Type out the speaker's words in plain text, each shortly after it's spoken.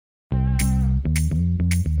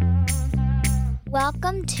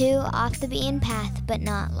Welcome to Off the Beaten Path, but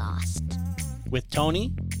Not Lost. With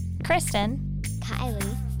Tony, Kristen,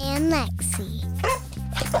 Kylie, and Lexi.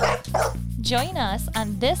 join us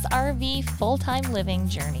on this RV full-time living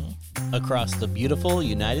journey. across the beautiful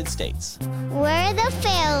United States. We're the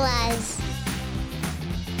Fairlas.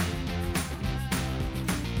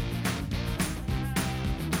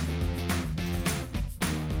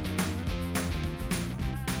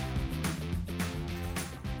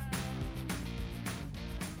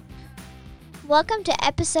 Welcome to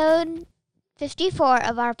episode 54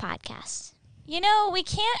 of our podcast. You know, we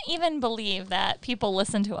can't even believe that people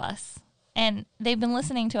listen to us. And they've been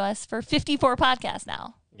listening to us for 54 podcasts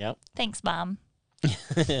now. Yep. Thanks, Mom.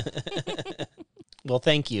 Well,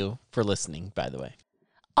 thank you for listening, by the way.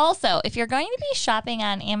 Also, if you're going to be shopping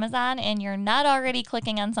on Amazon and you're not already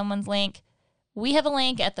clicking on someone's link, we have a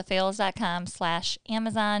link at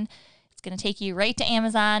thefailas.com/Amazon. It's going to take you right to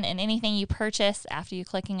Amazon, and anything you purchase after you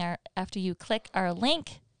click our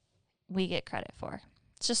link, we get credit for.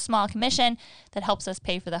 It's just a small commission that helps us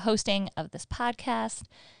pay for the hosting of this podcast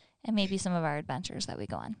and maybe some of our adventures that we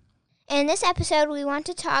go on. In this episode, we want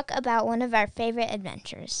to talk about one of our favorite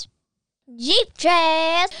adventures, Jeep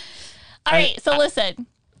trails. All right, so listen.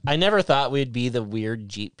 I never thought we'd be the weird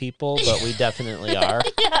Jeep people, but we definitely are.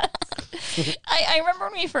 Yes. I remember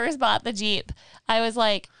when we first bought the Jeep, I was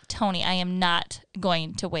like, Tony, I am not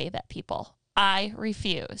going to wave at people. I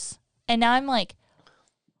refuse. And now I'm like,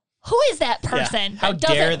 who is that person? Yeah. How that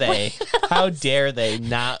doesn't dare they? wave? How dare they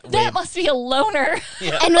not That wave? must be a loner.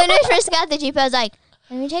 Yeah. And when I first got the Jeep, I was like,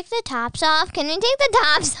 can we take the tops off? Can we take the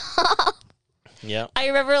tops off? Yep. I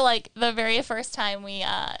remember like the very first time we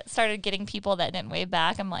started getting people that didn't wave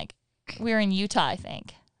back. I'm like, we were in Utah, I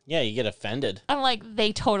think. Yeah, you get offended. I'm like,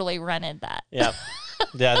 they totally rented that. Yep.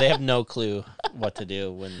 Yeah, they have no clue what to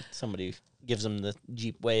do when somebody gives them the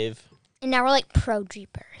Jeep wave. And now we're like pro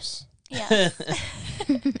Jeepers. Yeah.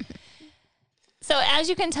 So as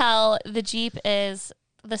you can tell, the Jeep is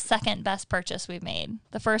the second best purchase we've made.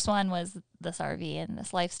 The first one was this RV and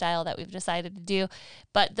this lifestyle that we've decided to do.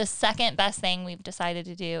 But the second best thing we've decided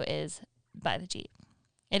to do is buy the Jeep.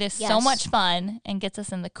 It is so Yes. much fun and gets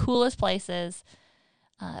us in the coolest places.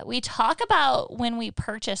 We talk about when we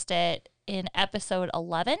purchased it in episode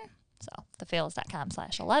 11. So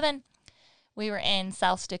thefailas.com/11. We were in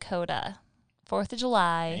South Dakota, 4th of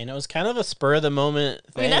July. And it was kind of a spur of the moment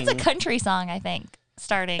I thing. mean, that's a country song, I think,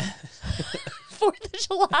 starting 4th of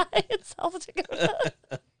July in South Dakota.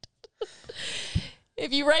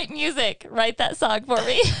 If you write music, write that song for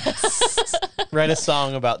me. Write a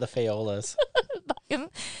song about the Fayolas.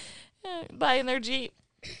 Buying their Jeep.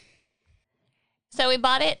 So we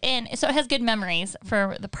bought it so it has good memories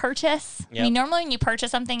for the purchase. I Yep. mean, normally when you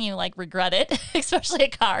purchase something, you like regret it, especially a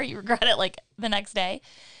car. You regret it like the next day.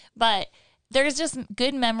 But there's just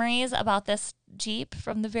good memories about this Jeep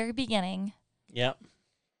from the very beginning. Yep.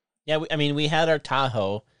 Yeah, we had our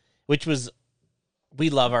Tahoe, which was, we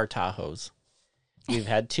love our Tahoes. We've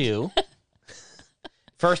had two.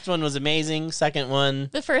 First one was amazing. Second one,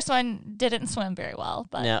 The first one didn't swim very well,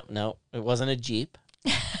 but no, it wasn't a Jeep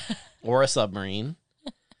or a submarine.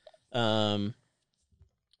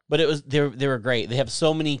 But it was, they were great. They have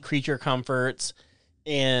so many creature comforts,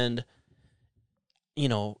 and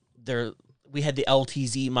we had the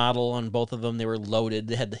LTZ model on both of them. They were loaded.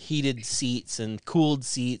 They had the heated seats and cooled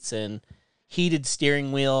seats and heated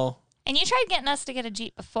steering wheel. and you tried getting us to get a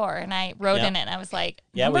Jeep before, and I rode Yep. in it, and I was like,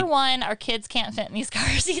 Yeah, number one, our kids can't fit in these car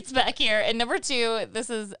seats back here, and number two, this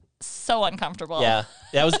is so uncomfortable. Yeah,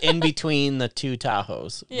 that was in between the two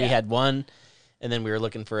Tahoes. Yeah. We had one, and then we were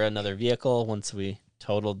looking for another vehicle once we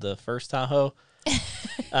totaled the first Tahoe.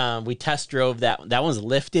 We test drove that. That one was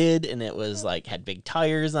lifted, and it was like had big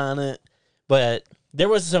tires on it, but there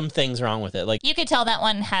was some things wrong with it. Like, You could tell that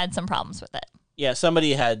one had some problems with it. yeah,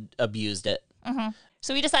 somebody had abused it.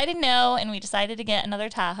 So we decided no, and we decided to get another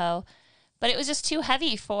Tahoe, but it was just too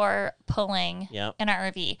heavy for pulling Yep. an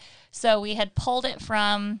RV. So we had pulled it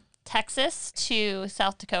from Texas to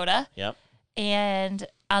South Dakota, Yep. and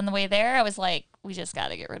on the way there, I was like, we just got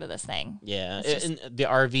to get rid of this thing. Yeah, It's and the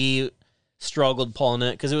RV struggled pulling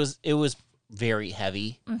it because it was very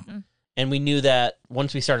heavy, and we knew that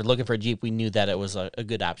once we started looking for a Jeep, we knew that it was a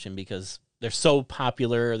good option because they're so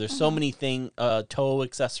popular. There's so many tow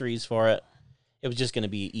accessories for it. It was just going to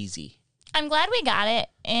be easy. I'm glad we got it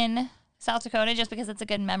in South Dakota just because it's a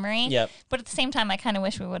good memory. Yep. But at the same time, I kind of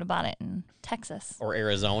wish we would have bought it in Texas Or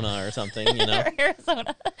Arizona or something, or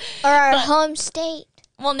Arizona. Or our home state.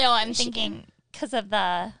 Well, no, I'm thinking because of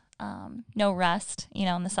the no rust,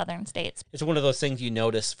 in the southern states. It's one of those things you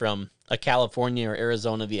notice from a California or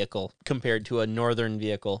Arizona vehicle compared to a northern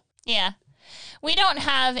vehicle. Yeah. We don't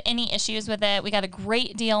have any issues with it. We got a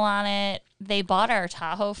great deal on it. They bought our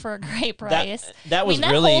Tahoe for a great price. That was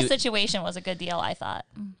that really whole situation was a good deal, I thought.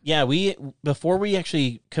 Yeah, before we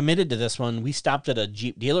actually committed to this one, we stopped at a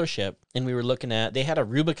Jeep dealership and we were looking at, they had a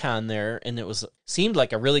Rubicon there and seemed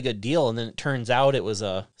like a really good deal. And then it turns out it was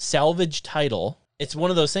a salvage title. It's one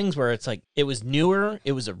of those things where it's like, it was newer,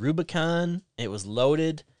 it was a Rubicon, it was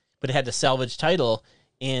loaded, but it had the salvage title,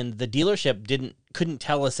 and the dealership couldn't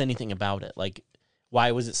tell us anything about it. Like,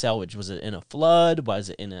 why was it salvaged? Was it in a flood? Was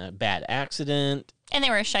it in a bad accident? And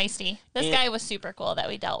they were shisty. This guy was super cool that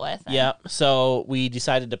we dealt with. Yeah, so we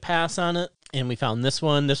decided to pass on it, and we found this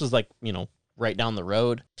one. This was like, right down the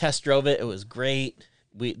road. Test drove it. It was great.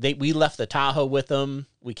 We left the Tahoe with him.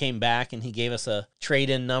 We came back, and he gave us a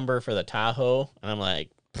trade-in number for the Tahoe. And I'm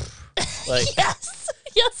like, yes,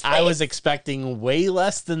 I was expecting way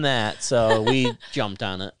less than that, so we jumped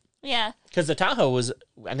on it. Yeah. Because the Tahoe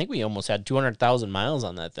I think we almost had 200,000 miles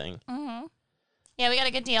on that thing. Mm-hmm. Yeah, we got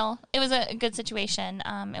a good deal. It was a good situation.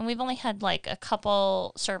 And we've only had like a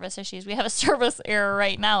couple service issues. We have a service error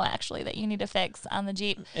right now, actually, that you need to fix on the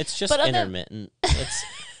Jeep. It's just intermittent.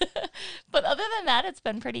 But other than that, it's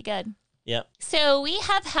been pretty good. Yeah. So we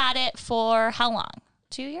have had it for how long?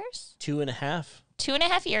 2 years? 2.5.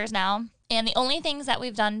 2.5 years now. And the only things that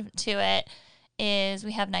we've done to it is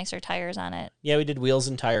we have nicer tires on it. Yeah, we did wheels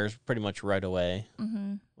and tires pretty much right away.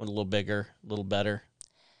 Mm-hmm. A little bigger, a little better.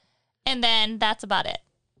 And then that's about it.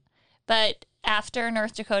 But after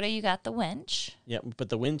North Dakota, you got the winch. Yeah, we put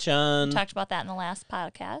the winch on. We talked about that in the last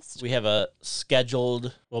podcast. We have a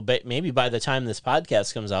scheduled, maybe by the time this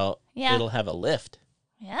podcast comes out, it'll have a lift.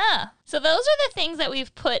 Yeah. So those are the things that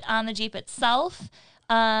we've put on the Jeep itself.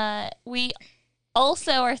 We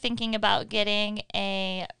also are thinking about getting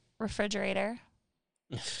a refrigerator.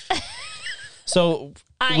 So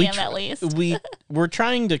I am at least. we're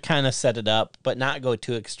trying to kind of set it up, but not go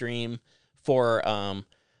too extreme for a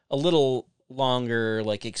little longer,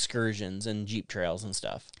 like excursions and Jeep trails and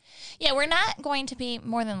stuff. Yeah, we're not going to be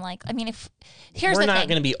more than we're not going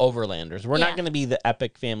to be overlanders. We're not going to be the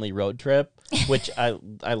epic family road trip, which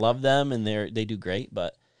I love them and they do great.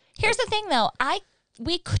 But here's the thing, though.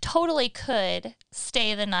 We totally could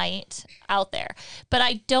stay the night out there, but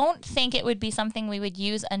I don't think it would be something we would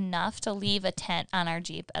use enough to leave a tent on our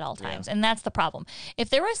Jeep at all times. Yeah. And that's the problem. If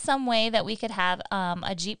there was some way that we could have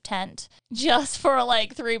a Jeep tent just for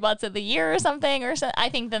like 3 months of the year or something, I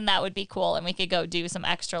think then that would be cool. And we could go do some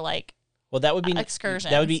extra that would be excursions.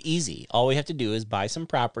 That would be easy. All we have to do is buy some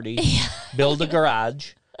property, build a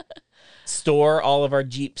garage, store all of our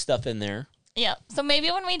Jeep stuff in there. Yeah. So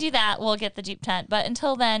maybe when we do that, we'll get the Jeep tent. But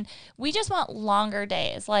until then, we just want longer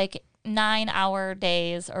days, like 9-hour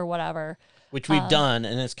days or whatever. Which we've done,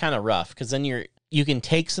 and it's kind of rough because then you can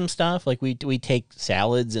take some stuff. Like we take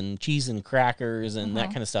salads and cheese and crackers and that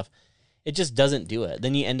kind of stuff. It just doesn't do it.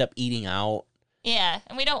 Then you end up eating out. Yeah.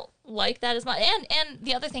 And we don't like that as much. And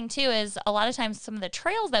the other thing, too, is a lot of times some of the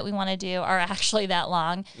trails that we want to do are actually that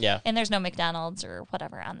long. Yeah. And there's no McDonald's or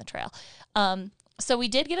whatever on the trail. So we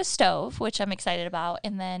did get a stove, which I'm excited about.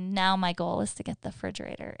 And then now my goal is to get the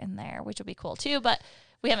refrigerator in there, which will be cool too. But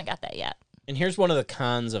we haven't got that yet. And here's one of the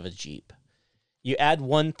cons of a Jeep. You add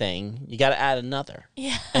one thing, you got to add another.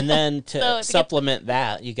 Yeah. And then to supplement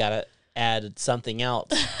that, you got to add something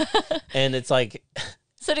else. And it's like...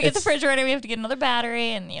 So to get the refrigerator, we have to get another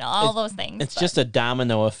battery and, all those things. It's just a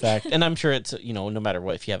domino effect. And I'm sure it's, no matter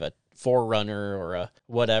what, if you have a 4Runner or a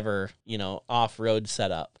whatever, off-road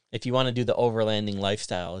setup. If you want to do the overlanding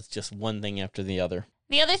lifestyle, it's just one thing after the other.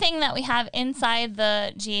 The other thing that we have inside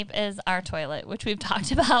the Jeep is our toilet, which we've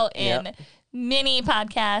talked about in many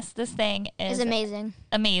podcasts. This thing is amazing.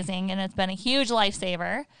 Amazing, and it's been a huge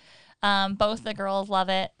lifesaver. Both the girls love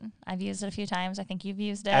it. I've used it a few times. I think you've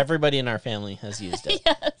used it. Everybody in our family has used it.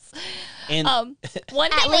 Yes. And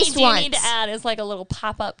one thing we do need to add is like a little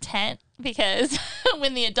pop-up tent because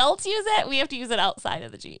when the adults use it, we have to use it outside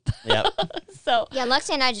of the Jeep. Yep. So yeah,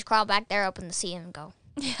 Lexi and I just crawl back there, open the seat, and go.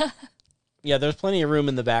 Yeah, there's plenty of room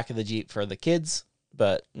in the back of the Jeep for the kids,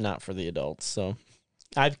 but not for the adults. So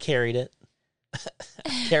I've carried it.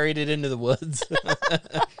 Carried it into the woods.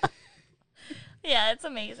 Yeah, it's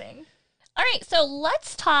amazing. All right, so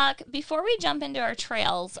let's talk, before we jump into our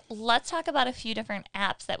trails, let's talk about a few different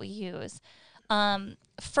apps that we use.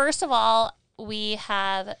 First of all, we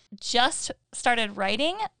have just started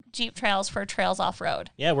writing Jeep trails for Trails Off-Road.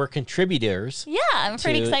 Yeah, we're contributors. Yeah, I'm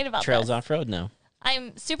pretty excited about Trails this. Off-Road now.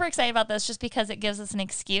 I'm super excited about this just because it gives us an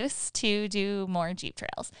excuse to do more Jeep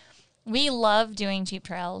trails. We love doing Jeep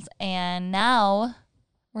trails, and now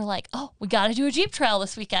we're like, oh, we got to do a Jeep trail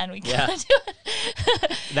this weekend. We got to do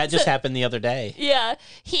it. That just happened the other day. Yeah.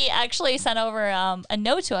 He actually sent over a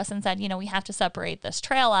note to us and said, we have to separate this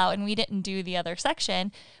trail out, and we didn't do the other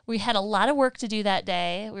section. We had a lot of work to do that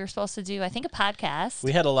day. We were supposed to do, I think, a podcast.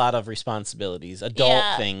 We had a lot of responsibilities,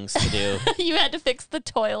 adult things to do. You had to fix the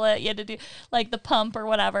toilet. You had to do like the pump or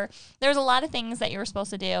whatever. There's a lot of things that you were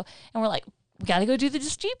supposed to do. And we're like, we got to go do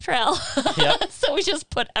this Jeep trail. Yep. So we just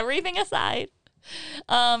put everything aside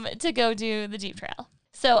to go do the Jeep trail.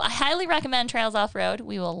 So I highly recommend Trails Off Road.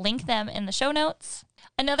 We will link them in the show notes.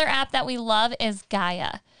 Another app that we love is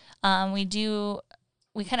Gaia.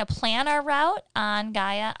 We kind of plan our route on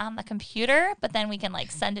Gaia on the computer, but then we can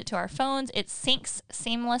like send it to our phones. It syncs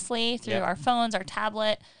seamlessly through our phones, our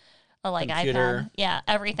tablet, like computer. iPhone. Yeah,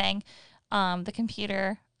 everything. The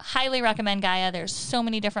computer. Highly recommend Gaia. There's so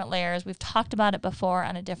many different layers. We've talked about it before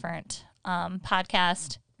on a different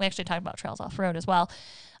podcast. We actually talked about Trails Off Road as well.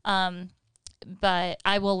 But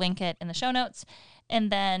I will link it in the show notes.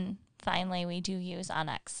 And then finally, we do use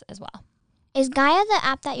Onyx as well. Is Gaia the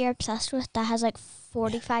app that you're obsessed with that has like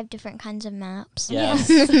 45 different kinds of maps? Yes.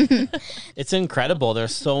 It's incredible.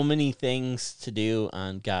 There's so many things to do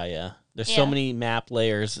on Gaia. There's so many map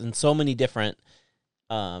layers and so many different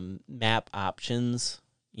map options.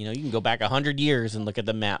 You can go back 100 years and look at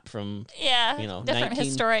the map from, different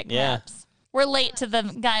historic maps. We're late to the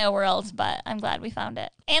Gaia world, but I'm glad we found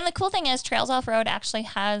it. And the cool thing is Trails Off Road actually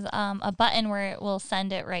has a button where it will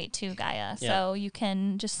send it right to Gaia. So you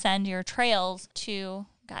can just send your trails to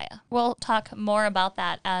Gaia. We'll talk more about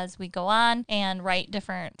that as we go on and write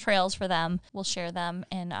different trails for them. We'll share them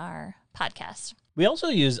in our podcast. We also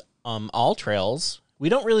use All Trails. We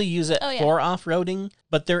don't really use it for off-roading,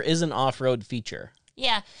 but there is an off-road feature.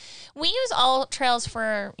 Yeah. We use All Trails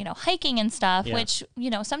for, hiking and stuff, which,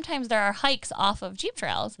 sometimes there are hikes off of Jeep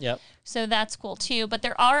trails. Yep. So that's cool too. But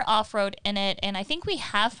there are off-road in it. And I think we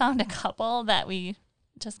have found a couple that we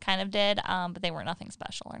just kind of did, but they were nothing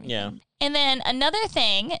special or anything. Yeah. And then another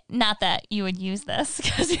thing, not that you would use this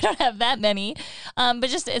because we don't have that many, but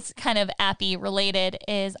just it's kind of appy related,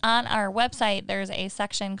 is on our website, there's a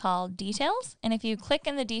section called Details. And if you click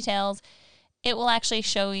in the details, it will actually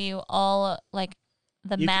show you all like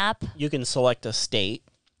the map. You can select a state.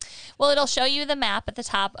 Well, it'll show you the map at the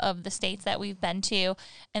top of the states that we've been to.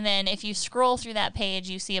 And then if you scroll through that page,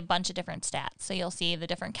 you see a bunch of different stats. So you'll see the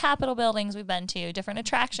different Capitol buildings we've been to, different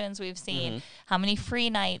attractions we've seen, how many free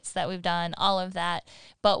nights that we've done, all of that.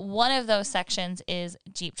 But one of those sections is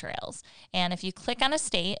Jeep trails. And if you click on a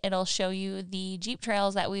state, it'll show you the Jeep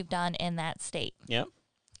trails that we've done in that state. Yep.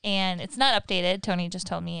 And it's not updated. Tony just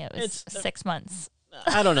told me it was 6 months.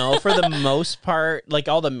 I don't know. For the most part, like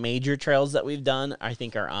all the major trails that we've done, I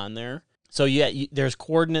think are on there. So there's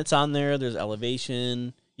coordinates on there. There's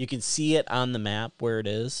elevation. You can see it on the map where it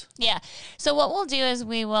is. Yeah. So what we'll do is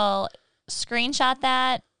we will screenshot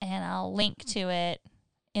that, and I'll link to it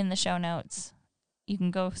in the show notes. You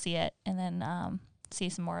can go see it, and then see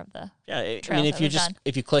some more of the trails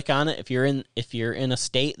if you click on it, if you're in a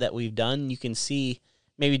state that we've done, you can see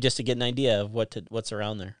maybe just to get an idea of what's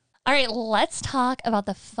around there. All right, let's talk about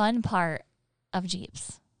the fun part of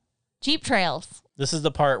Jeeps. Jeep trails. This is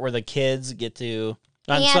the part where the kids get to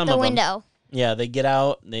hang out the window. Yeah, they get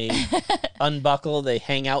out, they unbuckle, they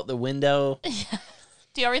hang out the window.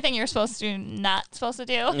 Do everything you're not supposed to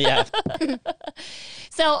do. Yeah.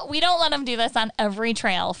 So we don't let them do this on every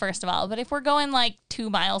trail, first of all. But if we're going like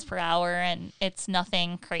 2 miles per hour and it's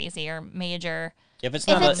nothing crazy or major. If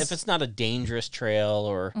it's not a dangerous trail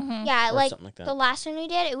or or like something like that. The last one we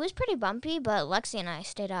did, it was pretty bumpy, but Lexi and I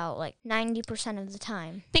stayed out like 90% of the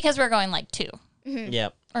time. Because we're going like 2.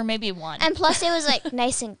 Yep. Or maybe 1. And plus it was like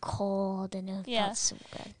nice and cold and it felt so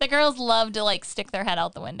good. The girls love to like stick their head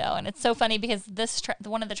out the window. And it's so funny because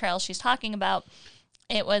one of the trails she's talking about,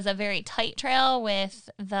 it was a very tight trail with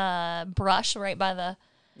the brush right by the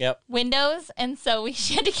windows. And so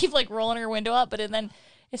she had to keep like rolling her window up, but then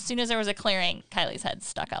as soon as there was a clearing, Kylie's head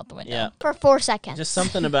stuck out the window. Yeah. For 4 seconds. Just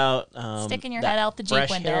something about sticking your head out the Jeep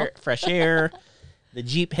window. Fresh air, the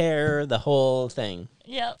Jeep hair, the whole thing.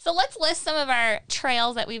 Yeah. So let's list some of our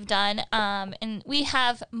trails that we've done. And we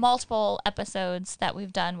have multiple episodes that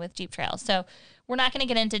we've done with Jeep trails. So we're not going to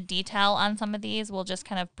get into detail on some of these. We'll just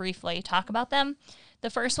kind of briefly talk about them. The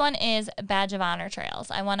first one is Badge of Honor trails.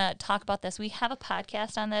 I want to talk about this. We have a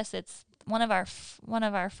podcast on this. It's one of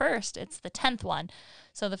our first. It's the 10th one.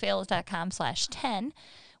 So thefailas.com/10.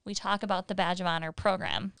 We talk about the Badge of Honor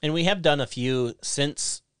program. And we have done a few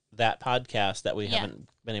since that podcast that we haven't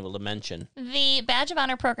been able to mention. The Badge of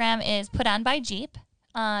Honor program is put on by Jeep.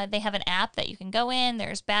 They have an app that you can go in.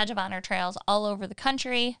 There's Badge of Honor trails all over the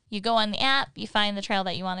country. You go on the app, you find the trail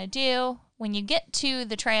that you want to do. When you get to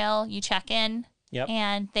the trail, you check in,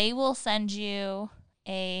 and they will send you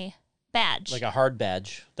a badge. Like a hard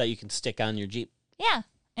badge that you can stick on your Jeep. Yeah.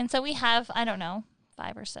 And so we have, I don't know,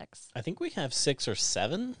 5 or 6. I think we have 6 or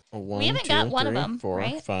 7. We haven't got one of them, 4,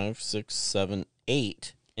 right? 5, 6, 7,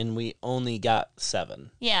 8. And we only got 7.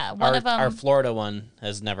 Yeah, one of them. Our Florida one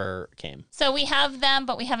has never came. So we have them,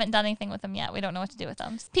 but we haven't done anything with them yet. We don't know what to do with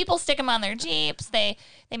them. People stick them on their Jeeps. They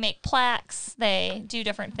make plaques. They do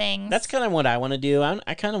different things. That's kind of what I want to do.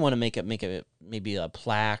 I kind of want to make it maybe a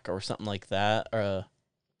plaque or something like that, or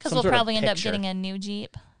because we'll probably end up getting a new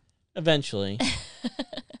Jeep eventually.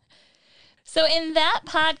 So in that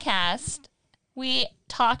podcast, we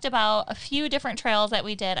talked about a few different trails that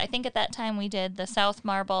we did. I think at that time we did the South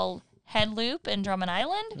Marble Head Loop in Drummond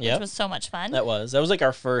Island, which was so much fun. That was like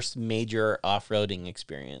our first major off-roading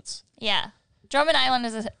experience. Yeah. Drummond Island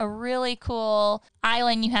is a really cool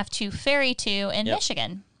island you have to ferry to in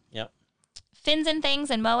Michigan. Yep. Fins and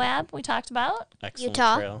Things in Moab, we talked about. Excellent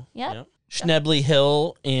Utah. trail. Yep. Schnebley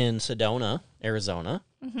Hill in Sedona, Arizona.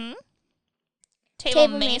 Mm-hmm. Table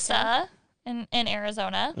Mesa in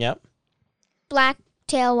Arizona. Yep.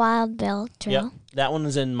 Blacktail Wild Bill Trail. Yep. That one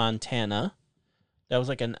was in Montana. That was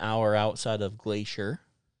like an hour outside of Glacier.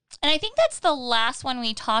 And I think that's the last one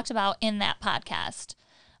we talked about in that podcast.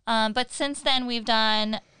 But since then, we've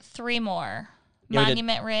done 3 more.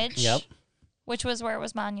 Monument Ridge. Yep. Which was where it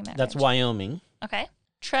was Monument That's Ridge. Wyoming. Okay.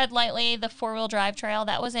 Tread Lightly, the 4-wheel drive trail.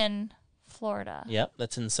 That was in Florida. Yep.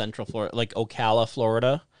 That's in Central Florida, like Ocala,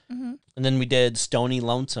 Florida. Mm-hmm. And then we did Stony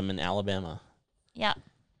Lonesome in Alabama. Yeah.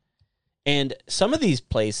 And some of these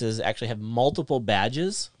places actually have multiple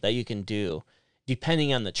badges that you can do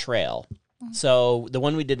depending on the trail. Mm-hmm. So the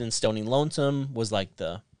one we did in Stony Lonesome was like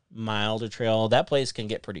the milder trail. That place can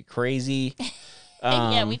get pretty crazy.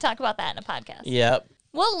 Yeah, we talk about that in a podcast. Yep.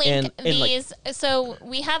 We'll link And these. So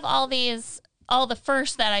we have all these, all the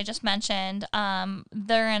first that I just mentioned.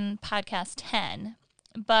 They're in podcast 10.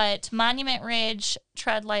 But Monument Ridge,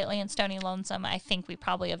 Tread Lightly, and Stony Lonesome, I think we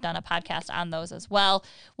probably have done a podcast on those as well.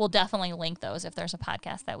 We'll definitely link those if there's a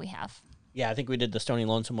podcast that we have. Yeah, I think we did the Stony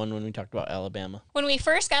Lonesome one when we talked about Alabama. When we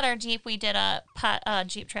first got our Jeep, we did a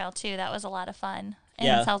Jeep trail too. That was a lot of fun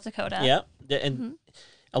in South Dakota. Yep. And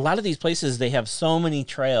a lot of these places, they have so many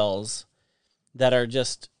trails that are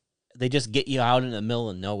they just get you out in the middle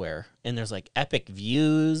of nowhere. And there's like epic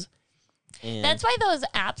views. And That's why those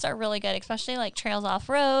apps are really good, especially like Trails Off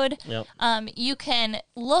Road. Yep. You can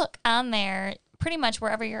look on there pretty much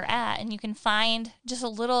wherever you're at, and you can find just a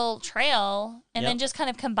little trail and then just kind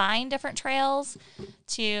of combine different trails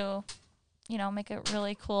to, make a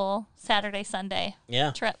really cool Saturday, Sunday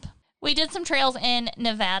trip. We did some trails in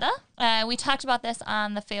Nevada. We talked about this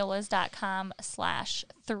on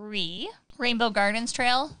thefailas.com/3. Rainbow Gardens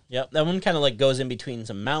Trail. Yep, that one kind of like goes in between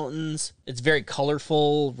some mountains. It's very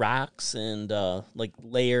colorful rocks and like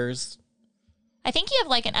layers. I think you have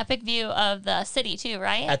like an epic view of the city too,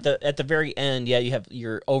 right? At the very end,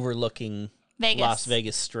 you're overlooking Vegas. Las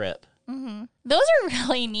Vegas Strip. Mm-hmm. Those are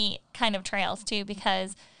really neat kind of trails too,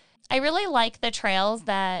 because I really like the trails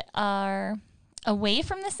that are away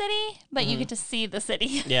from the city, but you get to see the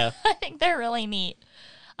city. Yeah. I think they're really neat.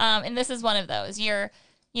 And this is one of those. You're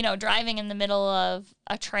driving in the middle of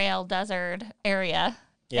a trail desert area,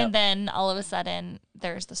 and then all of a sudden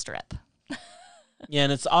there's the strip. Yeah,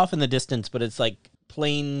 and it's off in the distance, but it's like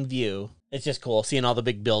plain view. It's just cool seeing all the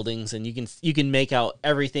big buildings, and you can make out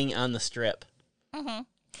everything on the strip. Mm-hmm.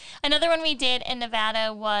 Another one we did in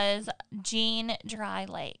Nevada was Jean Dry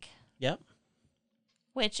Lake. Yep.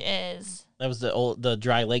 Which is... That was the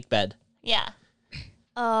dry lake bed. Yeah.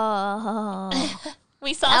 Oh.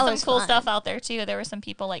 We saw some cool stuff out there, too. There were some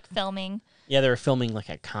people, like, filming. Yeah, they were filming, like,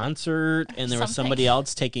 a concert, and there was somebody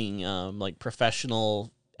else taking, like,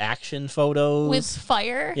 professional action photos. With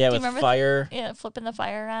fire. Yeah, Do you with remember fire. Yeah, flipping the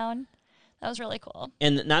fire around. That was really cool.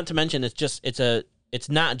 And not to mention, it's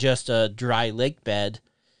not just a dry lake bed.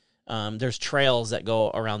 There's trails that go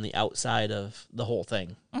around the outside of the whole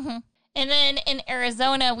thing. Mm-hmm. And then in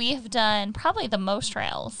Arizona, we've done probably the most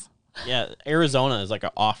trails. Yeah, Arizona is like an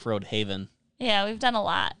off-road haven. Yeah, we've done a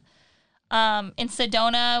lot. In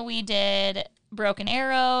Sedona, we did Broken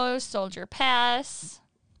Arrow, Soldier Pass.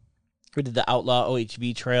 We did the Outlaw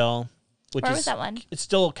OHV Trail. Where was that one? It's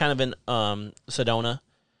still kind of in Sedona.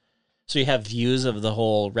 So you have views of the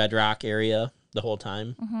whole Red Rock area the whole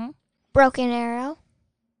time. Mm-hmm. Broken Arrow.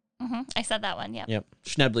 Mm-hmm. I said that one, Yep.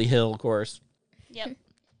 Schnebley Hill, of course. Yep.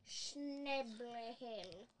 Schnebley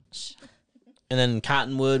Hill. And then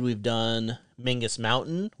Cottonwood, we've done Mingus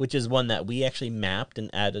Mountain, which is one that we actually mapped and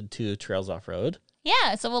added to Trails Off Road.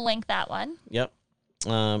 Yeah, so we'll link that one. Yep.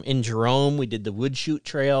 In Jerome, we did the Wood Chute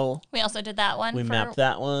Trail. We also did that one. We mapped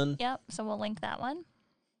that one. Yep, so we'll link that one.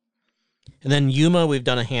 And then Yuma, we've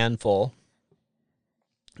done a handful.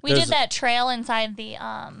 We did that trail inside the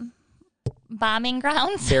bombing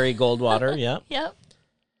grounds. Barry Goldwater, yep. Yep.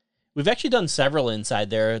 We've actually done several inside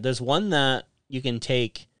there. There's one that you can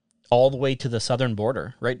take all the way to the southern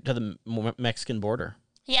border, right to the Mexican border.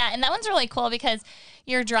 Yeah, and that one's really cool because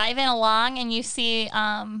you're driving along and you see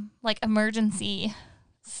like emergency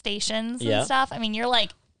stations and stuff. I mean, you're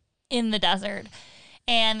like in the desert.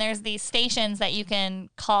 And there's these stations that you can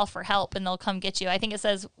call for help and they'll come get you. I think it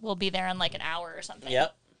says we'll be there in like an hour or something.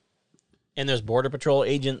 Yep. And there's Border Patrol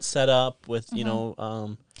agents set up with, you know,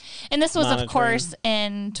 and this was, monitoring. of course,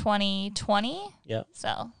 in 2020. Yep.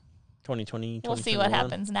 So 2020, we'll see what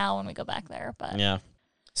happens now when we go back there. But yeah.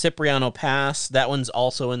 Cipriano Pass, that one's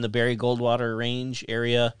also in the Barry Goldwater Range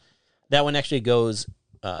area. That one actually goes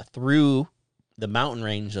through the mountain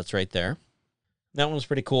range that's right there. That one's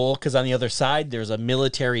pretty cool because on the other side there's a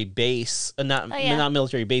military base, not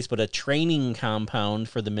military base, but a training compound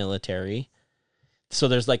for the military. So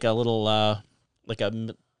there's like a little, a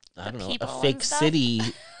fake city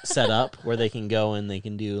set up where they can go and they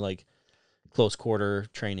can do like close quarter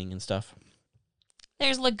training and stuff.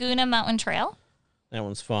 There's Laguna Mountain Trail. That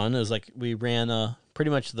one's fun. It was like we ran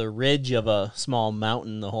pretty much the ridge of a small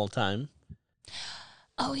mountain the whole time.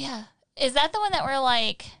 Oh, yeah. Is that the one that we're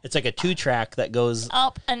like... It's like a 2-track that goes...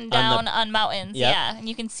 up and down on mountains. Yep. Yeah, and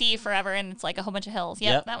you can see forever, and it's like a whole bunch of hills.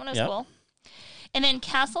 Yep. That one was cool. And then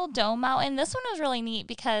Castle Dome Mountain. This one was really neat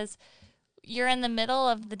because you're in the middle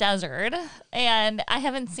of the desert, and I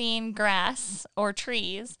haven't seen grass or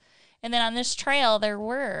trees. And then on this trail, there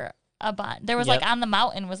were a bunch. There was like on the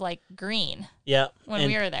mountain was like green. Yeah. When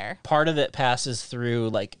we were there. Part of it passes through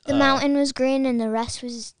like... The mountain was green and the rest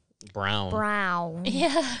was... brown.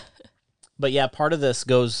 Yeah. But yeah, part of this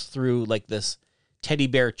goes through like this teddy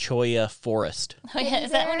bear cholla forest. Oh, yeah. Is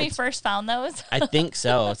that when we first found those? I think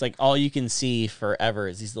so. It's like all you can see forever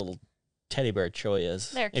is these little teddy bear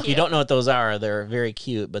chollas. They're If you cute. don't know what those are, they're very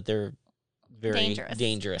cute, but they're very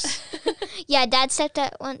dangerous. Yeah, Dad stepped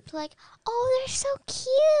at one like, oh, they're so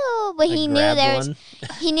cute, but he knew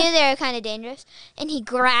they were kind of dangerous, and he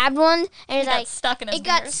grabbed one and it got stuck in his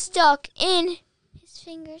got stuck in his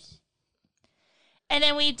fingers. And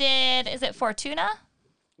then we did, is it Fortuna?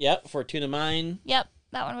 Yep, Fortuna Mine. Yep,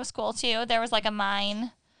 that one was cool too. There was like a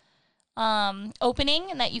mine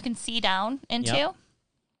opening that you can see down into. Yep.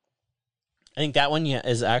 I think that one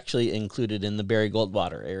is actually included in the Barry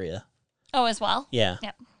Goldwater area. Oh, as well? Yeah.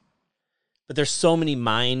 Yep. But there's so many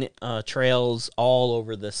mine trails all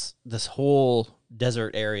over this whole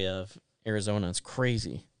desert area of Arizona. It's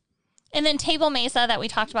crazy. And then Table Mesa that we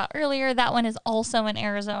talked about earlier, that one is also in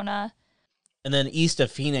Arizona. And then east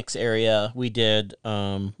of Phoenix area, we did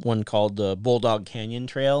one called the Bulldog Canyon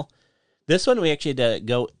Trail. This one we actually had to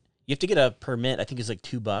go. You have to get a permit. I think it's like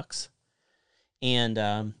 $2,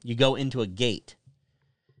 and you go into a gate.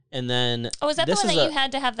 And then is that the one that you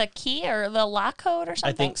had to have the key or the lock code or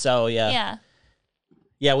something? I think so. Yeah. Yeah.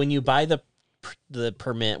 Yeah. When you buy the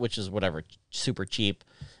permit, which is whatever, super cheap,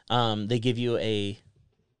 they give you a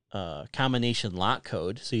combination lock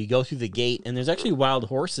code. So you go through the gate, and there's actually wild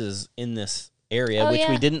horses in this area, which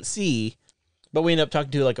we didn't see, but we ended up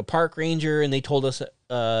talking to like a park ranger, and they told us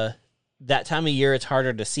that time of year it's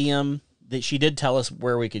harder to see them. That she did tell us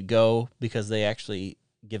where we could go because they actually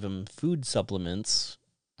give them food supplements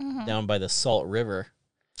down by the Salt River.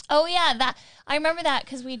 Oh yeah, that I remember that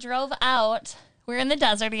because we drove out. We're in the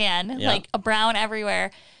desert again, like a brown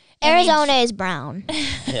everywhere. Arizona is brown.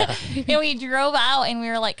 Yeah. And we drove out and we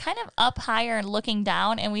were like kind of up higher and looking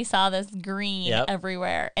down, and we saw this green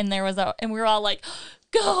everywhere. And there was and we were all like,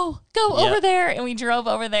 go over there. And we drove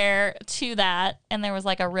over there to that, and there was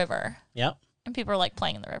like a river. Yep. And people were like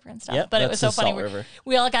playing in the river and stuff. Yep, but it was so funny. River.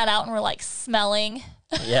 We all got out and were like smelling.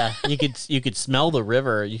 Yeah. You could smell the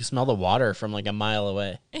river. You could smell the water from like a mile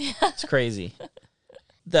away. Yeah. It's crazy.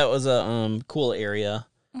 That was a cool area.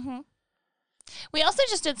 Mm-hmm. We also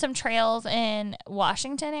just did some trails in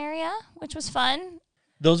Washington area, which was fun.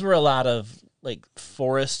 Those were a lot of like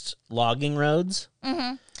forest logging roads.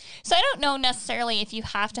 Mm-hmm. So I don't know necessarily if you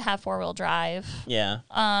have to have 4-wheel drive. Yeah.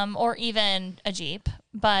 Or even a Jeep,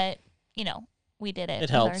 but you know, we did it with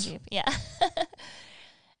helps. our Jeep. Yeah.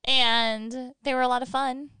 And they were a lot of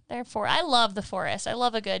fun. I love the forest. I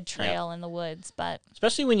love a good trail in the woods, but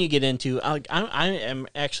especially when you get into I am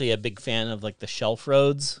actually a big fan of like the shelf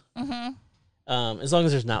roads. Mm-hmm. As long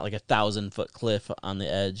as there's not like 1,000-foot cliff on the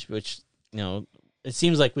edge, which, you know, It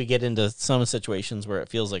seems like we get into some situations where it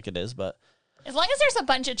feels like it is, but As long as there's a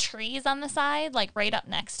bunch of trees on the side, like right up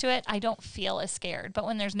next to it, I don't feel as scared. But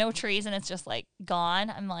when there's no trees and it's just like gone,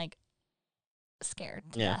 I'm like scared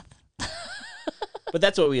to death. But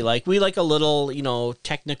that's what we like. We like a little,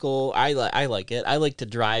 technical. I like it. I like to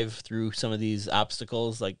drive through some of these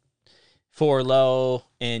obstacles, like 4 low,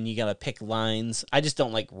 and you got to pick lines. I just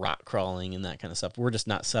don't like rock crawling and that kind of stuff. We're just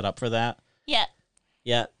not set up for that. Yeah.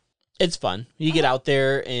 It's fun. You get out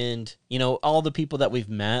there and, all the people that we've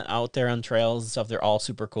met out there on trails and stuff, they're all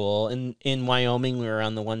super cool. And in Wyoming, we were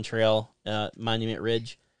on the one trail, Monument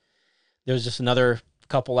Ridge. There was just another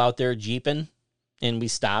couple out there jeeping. And we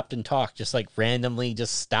stopped and talked, just like randomly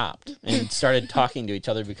just stopped and started talking to each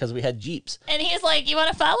other because we had Jeeps. And he's like, you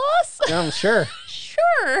want to follow us? Sure.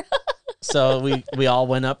 Sure. So we all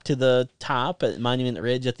went up to the top at Monument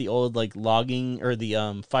Ridge at the old like logging or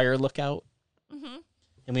the fire lookout. Mm-hmm.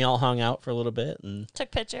 And we all hung out for a little bit. And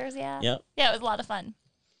took pictures, yeah. Yep. Yeah, it was a lot of fun.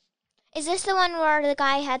 Is this the one where the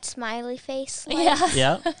guy had smiley face lights?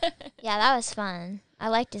 Yeah. Yeah, that was fun. I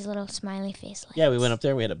liked his little smiley face lights. Yeah, we went up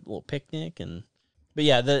there. We had a little picnic But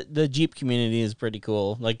yeah, the Jeep community is pretty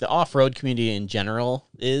cool. Like the off-road community in general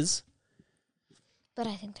is. But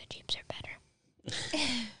I think the Jeeps are better.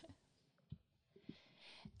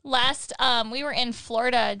 Last, we were in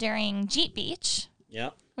Florida during Jeep Beach.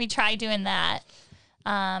 Yeah. We tried doing that.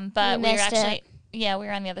 But we were actually, we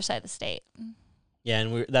were on the other side of the state. Yeah,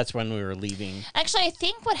 and that's when we were leaving. Actually, I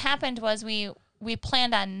think what happened was we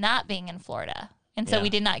planned on not being in Florida. And so we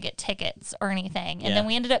did not get tickets or anything. And then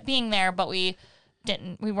we ended up being there, but we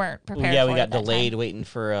weren't prepared for it. We got delayed waiting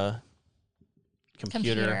for a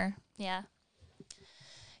computer.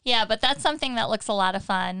 Yeah, but that's something that looks a lot of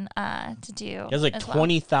fun to do. There's like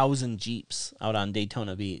 20,000 Jeeps out on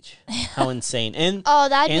Daytona Beach. How insane. And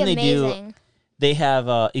that'd be amazing. They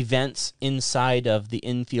have events inside of the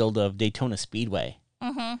infield of Daytona Speedway.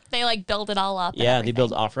 Mm-hmm. They like build it all up. Yeah, they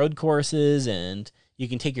build off-road courses, and you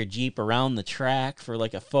can take your Jeep around the track for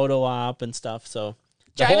like a photo op and stuff. So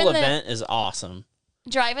the whole event is awesome.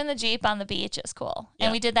 Driving the Jeep on the beach is cool.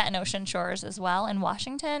 And we did that in Ocean Shores as well in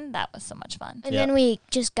Washington. That was so much fun. And then we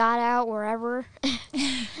just got out wherever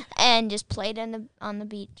and just played on the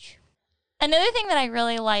beach. Another thing that I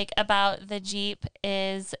really like about the Jeep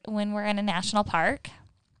is when we're in a national park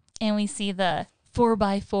and we see the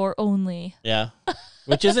 4x4 only. Yeah.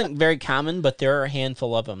 Which isn't very common, but there are a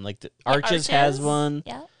handful of them. Like the Arches has one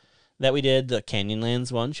that we did, the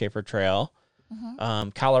Canyonlands one, Schaefer Trail. Mm-hmm.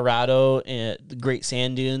 Colorado, the Great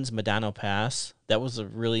Sand Dunes, Medano Pass. That was a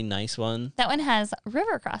really nice one. That one has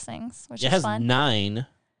river crossings, which is fun. It has 9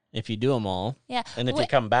 if you do them all. Yeah. And if you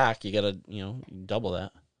come back, you got to, double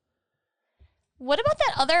that. What about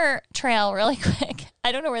that other trail really quick?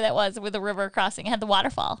 I don't know where that was with the river crossing. It had the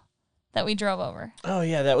waterfall that we drove over. Oh,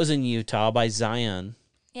 yeah. That was in Utah by Zion.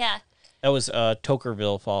 Yeah. That was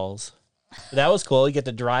Tokerville Falls. That was cool. You get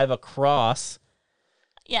to drive across.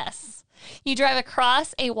 Yes. You drive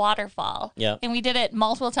across a waterfall. Yeah. And we did it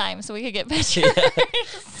multiple times so we could get pictures.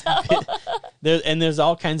 Yeah. There's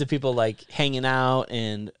all kinds of people like hanging out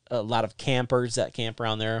and a lot of campers that camp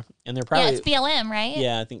around there. And they're probably... Yeah, it's BLM, right?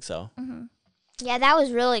 Yeah, I think so. Mm-hmm. Yeah, that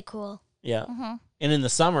was really cool. Yeah. Mm-hmm. And in the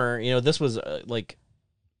summer, this was like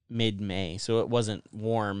mid-May, so it wasn't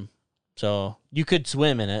warm. So you could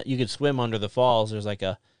swim in it. You could swim under the falls. There's like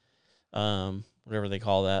a, whatever they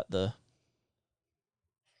call that, the...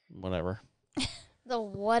 whatever. The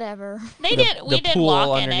whatever. We did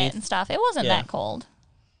walk in it and stuff. It wasn't that cold.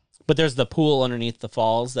 But there's the pool underneath the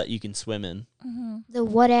falls that you can swim in. Mm-hmm. The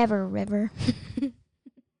whatever river.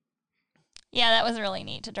 Yeah, that was really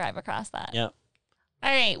neat to drive across that. Yeah. All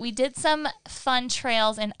right, we did some fun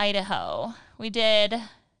trails in Idaho.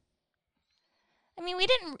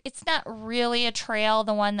 It's not really a trail,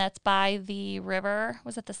 the one that's by the river.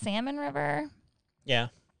 Was it the Salmon River? Yeah.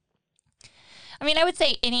 I mean, I would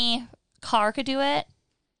say any car could do it.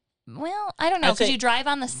 Well, I don't know, because you drive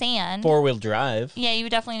on the sand. 4-wheel drive. Yeah, you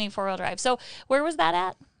definitely need 4-wheel drive. So where was that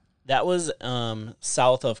at? That was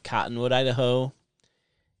south of Cottonwood, Idaho.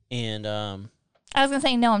 And I was going to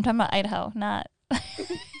say, no, I'm talking about Idaho, not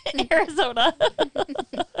Arizona.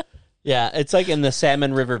 Yeah, it's like in the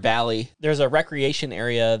Salmon River Valley. There's a recreation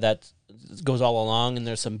area that goes all along, and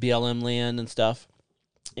there's some BLM land and stuff.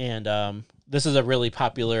 And this is a really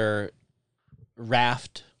popular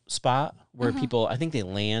raft spot where people, I think they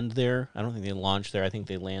land there. I don't think they launch there. I think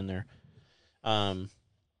they land there.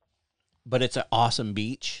 But it's an awesome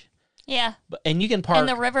beach. Yeah. And you can park. And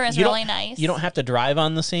the river is really nice. You don't have to drive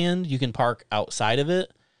on the sand. You can park outside of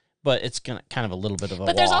it. but it's kind of a little bit of a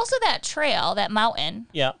But there's walk. also that trail, that mountain.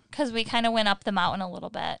 Yeah. Because we kind of went up the mountain a little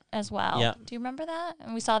bit as well. Yeah. Do you remember that?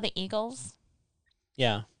 And we saw the eagles.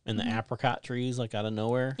 Yeah. And the apricot trees, like, out of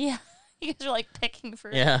nowhere. Yeah. You guys are, like, picking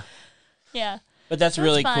fruit. Yeah. Yeah. But that's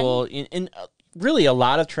really fun. cool. And really, a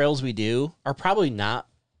lot of trails we do are probably not,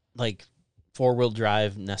 like, four-wheel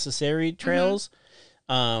drive necessary trails.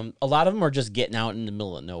 A lot of them are just getting out in the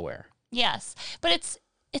middle of nowhere. Yes. But it's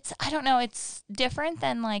I don't know, it's different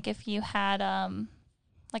than, like, if you had,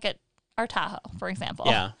 like, our Tahoe, for example.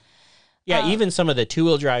 Yeah. Yeah, even some of the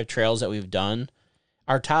two-wheel drive trails that we've done,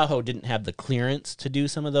 our Tahoe didn't have the clearance to do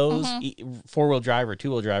some of those. Four-wheel drive or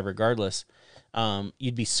two-wheel drive, regardless,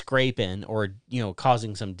 you'd be scraping or,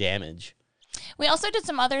 causing some damage. We also did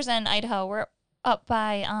some others in Idaho. We're up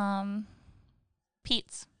by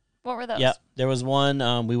Pete's. What were those? Yeah, there was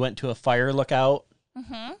one. We went to a fire lookout,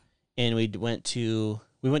 Mm-hmm. and we went to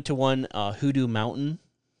one Hoodoo Mountain.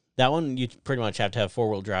 That one you pretty much have to have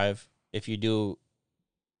four-wheel drive if you do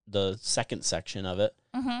the second section of it,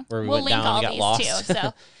 where we We'll went link down all and got these lost. too.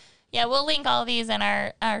 So, yeah, we'll link all these in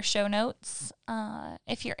our show notes.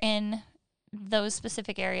 If you're in those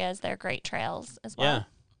specific areas, they're great trails as well. Yeah,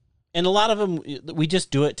 and a lot of them we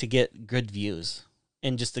just do it to get good views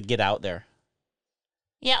and just to get out there.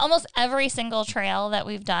 Yeah, almost every single trail that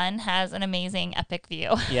we've done has an amazing epic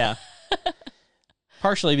view. Yeah,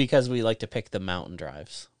 partially because we like to pick the mountain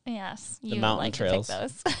drives. Yes, The you mountain like trails. to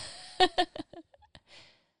pick those.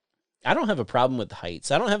 I don't have a problem with the heights.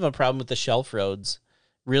 I don't have a problem with the shelf roads.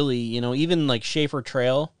 Really, even like Schaefer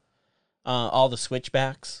Trail, all the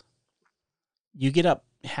switchbacks. You get up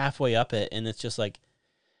halfway up it, and it's just like,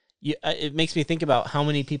 it makes me think about how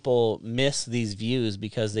many people miss these views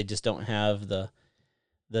because they just don't have the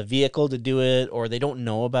vehicle to do it, or they don't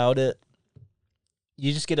know about it.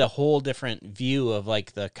 You just get a whole different view of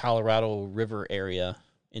like the Colorado River area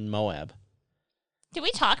in Moab. Did we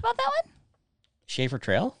talk about that one? Schaefer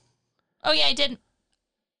Trail? Oh yeah,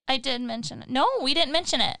 I did mention it. No, we didn't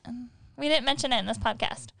mention it. We didn't mention it in this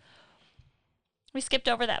podcast. We skipped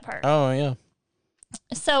over that part. Oh, yeah.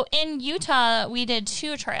 So in Utah, we did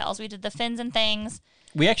 2 trails. We did the Fins and Things.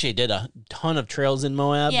 We actually did a ton of trails in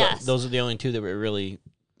Moab, Yes. but those are the only 2 that we really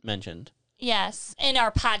mentioned. Yes, in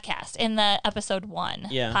our podcast, in the episode 1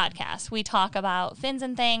 Yeah. podcast, we talk about Fins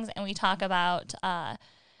and Things, and we talk about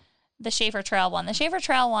the Schaefer Trail one. The Schaefer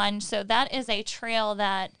Trail one, so that is a trail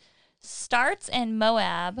that starts in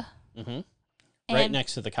Moab. Right and-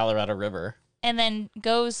 next to the Colorado River. And then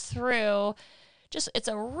goes through. It's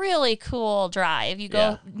a really cool drive. You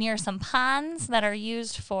go near some ponds that are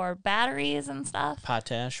used for batteries and stuff.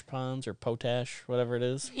 Potash ponds or potash, whatever it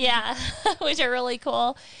is. Yeah, which are really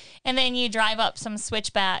cool. And then you drive up some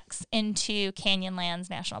switchbacks into Canyonlands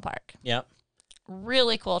National Park. Yep.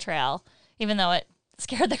 Really cool trail, even though it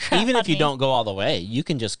scared the crap Even out if you of me. don't go all the way, you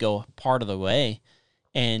can just go part of the way,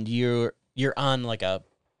 and you're on like a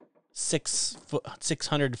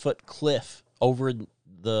 600-foot cliff over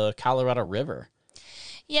the Colorado River.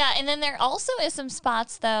 Yeah, and then there also is some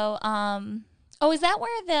spots though. Is that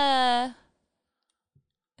where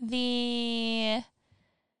the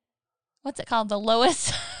what's it called? The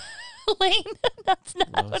Lois Lane? That's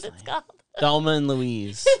not Lois what it's Lane. called. Thelma and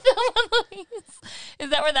Louise. Thelma and Louise. Is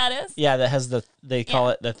that where that is? Yeah, that has they call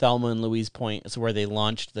it the Thelma and Louise Point. It's where they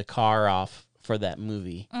launched the car off for that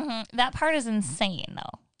movie. Mm-hmm. That part is insane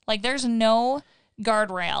though. Like there's no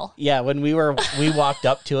guardrail. Yeah, when we walked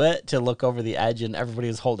up to it to look over the edge, and everybody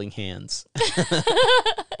was holding hands.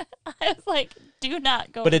 I was like, do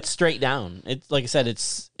not go. But it's straight down. It's like I said,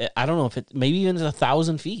 I don't know if it maybe even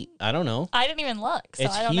 1,000 feet. I don't know. I didn't even look. So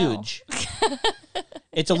It's I don't huge.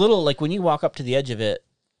 It's a little like when you walk up to the edge of it,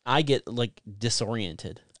 I get like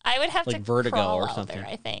disoriented. I would have like to vertigo crawl or out something. there,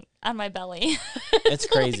 I think, on my belly. It's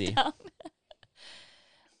crazy. Down.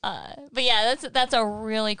 But yeah, that's a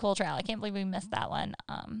really cool trail. I can't believe we missed that one.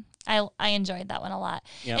 I enjoyed that one a lot.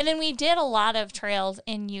 Yep. And then we did a lot of trails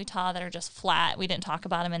in Utah that are just flat. We didn't talk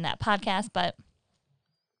about them in that podcast, but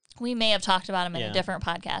we may have talked about them in a different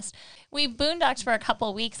podcast. We boondocked for a couple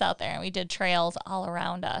of weeks out there, and we did trails all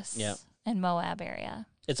around us in Moab area.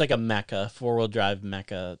 It's like a mecca, 4-wheel drive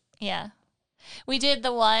mecca. Yeah. We did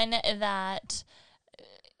the one that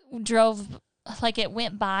drove, like it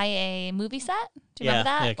went by a movie set. Do you remember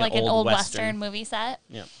that? like an old Western movie set.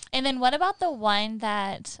 Yeah. And then what about the one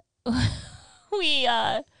that we,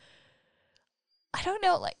 I don't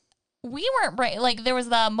know, like we weren't right. Like there was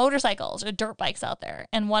the motorcycles or dirt bikes out there,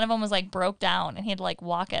 and one of them was like broke down, and he had to like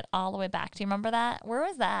walk it all the way back. Do you remember that? Where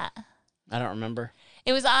was that? I don't remember.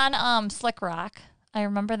 It was on Slick Rock. I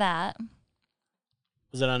remember that.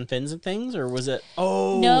 Was it on Fins and Things, or was it?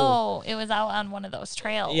 Oh No, it was out on one of those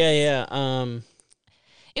trails. Yeah.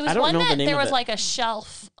 It was I don't one know the that name there of was it. like a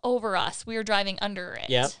shelf over us. We were driving under it.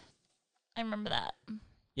 Yep. I remember that.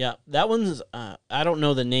 Yeah, that one's. I don't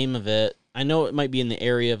know the name of it. I know it might be in the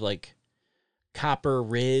area of like Copper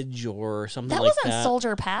Ridge or something That like wasn't that.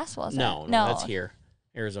 Soldier Pass, was it? No, that's here,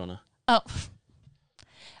 Arizona. Oh.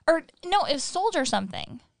 Or, no, it was Soldier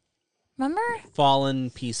something. Remember? Fallen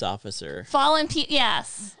Peace Officer.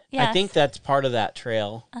 Yes. I think that's part of that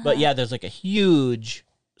trail. But yeah, there's like a huge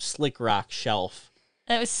slick rock shelf.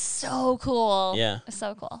 It was so cool. Yeah. It was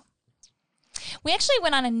so cool. We actually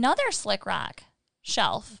went on another slick rock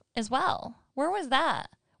shelf as well. Where was that?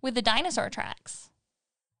 With the dinosaur tracks.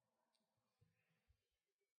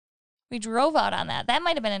 We drove out on that. That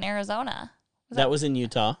might have been in Arizona. That was in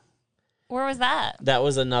Utah. Where was that? That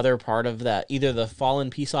was another part of that, either the Fallen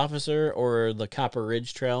Peace Officer or the Copper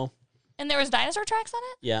Ridge Trail. And there was dinosaur tracks on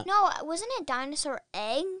it? Yeah. No, wasn't it dinosaur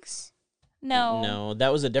eggs? No.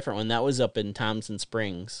 That was a different one. That was up in Thompson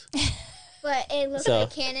Springs. But it looked So-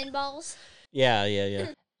 like cannonballs. Yeah.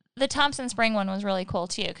 The Thompson Spring one was really cool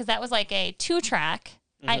too, because that was like a 2-track.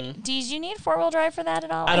 Mhm. Did you need 4-wheel drive for that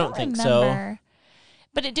at all? I don't think so. remember.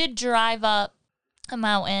 But it did drive up a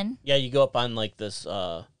mountain. Yeah, you go up on like this,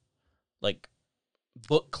 like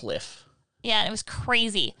book cliff. Yeah, and it was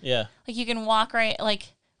crazy. Yeah. Like you can walk right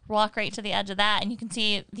to the edge of that, and you can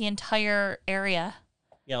see the entire area.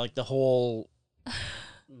 Yeah, like the whole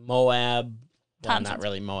Moab. Well, Thompson's- not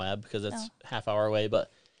really Moab because it's No. half hour away,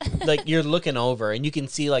 but like you're looking over and you can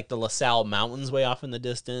see like the LaSalle Mountains way off in the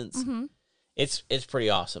distance. Mm-hmm. It's pretty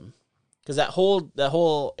awesome because that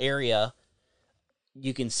whole area,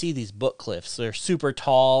 you can see these book cliffs. They're super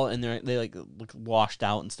tall and they like look washed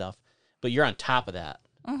out and stuff, but you're on top of that.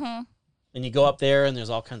 Mm-hmm. And you go up there and there's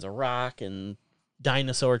all kinds of rock and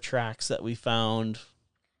dinosaur tracks that we found.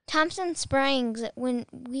 Thompson Springs, when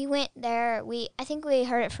we went there, I think we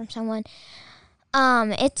heard it from someone.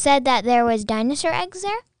 It said that there was dinosaur eggs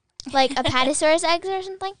there, like apatosaurus eggs or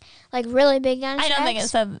something, like really big dinosaur I don't think it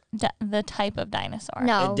eggs. said the type of dinosaur.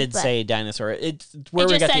 No, It did but say dinosaur. It's where It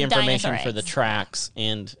we just got the said information dinosaur for the eggs. tracks,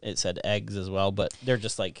 and it said eggs as well, but they're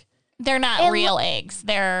just like They're not It real eggs.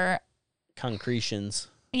 They're, concretions.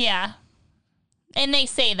 yeah. And they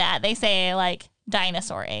say that. They say like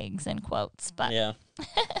dinosaur eggs in quotes, but Yeah.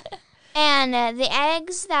 And the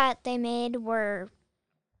eggs that they made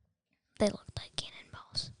they looked like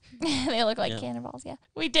cannonballs. they look like Yeah. cannonballs, yeah.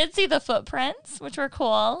 We did see the footprints, which were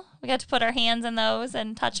cool. We got to put our hands in those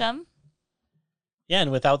and touch them. Yeah,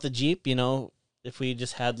 and without the Jeep, if we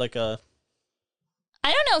just had like a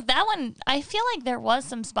I don't know if that one, I feel like there was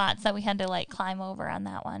some spots that we had to like climb over on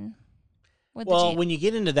that one. With the well, Jeep. when you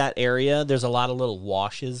get into that area, there's a lot of little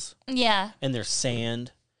washes Yeah. and there's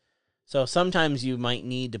sand. So sometimes you might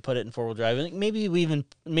need to put it in 4-wheel drive. And maybe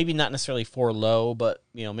maybe not necessarily 4 low, but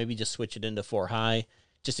maybe just switch it into 4 high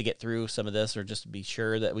just to get through some of this or just to be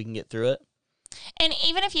sure that we can get through it. And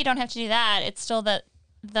even if you don't have to do that, it's still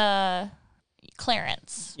the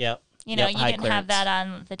clearance. Yep. You know, Yep, you high didn't have clearance. that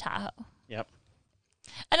on the Tahoe. Yep.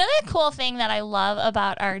 Another cool thing that I love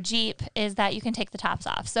about our Jeep is that you can take the tops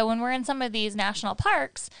off. So when we're in some of these national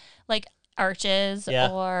parks, like Arches Yeah.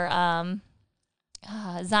 or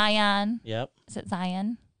Zion, Yep. is it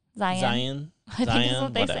Zion? Zion. I think Zion, that's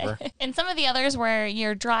what they whatever. say. And some of the others where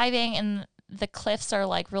you're driving and the cliffs are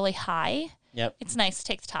like really high, Yep. it's nice to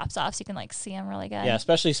take the tops off so you can like see them really good. Yeah,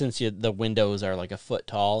 especially since the windows are like a foot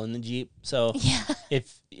tall in the Jeep. So Yeah.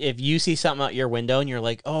 if you see something out your window and you're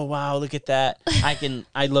like, "Oh wow, look at that!"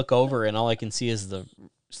 I look over and all I can see is the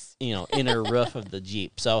inner roof of the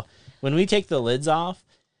Jeep. So when we take the lids off,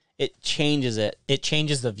 it changes it. It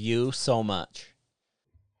changes the view so much.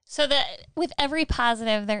 So that with every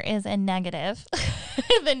positive, there is a negative.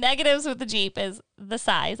 The negatives with the Jeep is the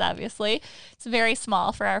size, obviously. It's very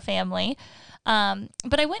small for our family.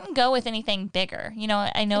 But I wouldn't go with anything bigger.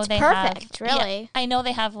 I know It's they perfect, have... really. Yeah, I know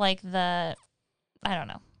they have like I don't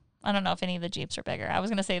know. I don't know if any of the Jeeps are bigger. I was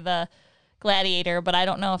going to say the Gladiator, but I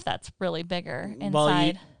don't know if that's really bigger inside.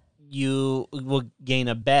 Well, you will gain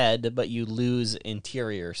a bed, but you lose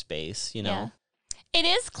interior space, Yeah. It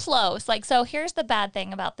is close. So here's the bad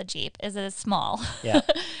thing about the Jeep is it is small. Yeah.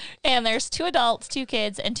 And there's 2 adults, 2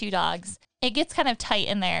 kids, and 2 dogs. It gets kind of tight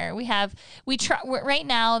in there. Right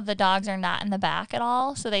now the dogs are not in the back at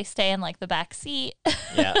all, so they stay in like the back seat.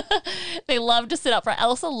 Yeah. They love to sit up front.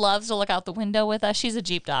 Elsa loves to look out the window with us. She's a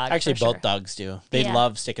Jeep dog. Actually, for both sure. dogs do. They Yeah.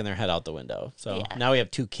 love sticking their head out the window. So Yeah. now we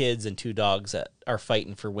have 2 kids and 2 dogs that are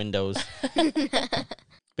fighting for windows.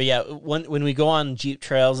 But yeah, when we go on Jeep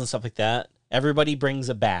trails and stuff like that, everybody brings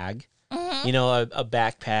a bag, Mhm. a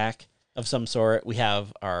backpack, of some sort. We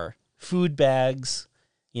have our food bags,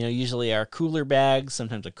 usually our cooler bags,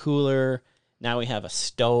 sometimes a cooler. Now we have a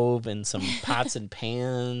stove and some pots and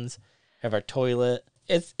pans. Have our toilet.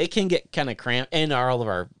 It can get kind of cramped. And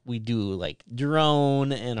we do like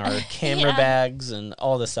drone and our camera bags and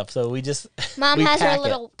all this stuff. So we just Mom we has her pack it.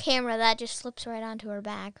 little camera that just slips right onto her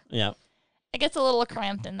bag. Yeah. It gets a little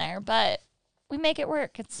cramped in there, but we make it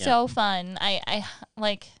work. It's so fun. I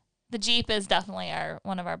like the Jeep is definitely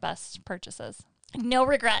one of our best purchases. No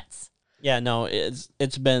regrets. Yeah, no,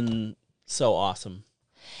 it's been so awesome.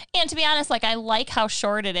 And to be honest, like I like how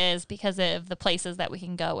short it is because of the places that we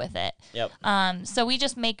can go with it. Yep. So we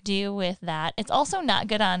just make do with that. It's also not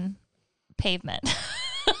good on pavement.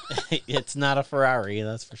 It's not a Ferrari,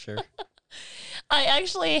 that's for sure. I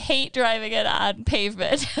actually hate driving it on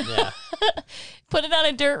pavement. Yeah. Put it on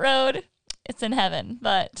a dirt road, it's in heaven.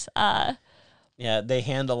 But Yeah, they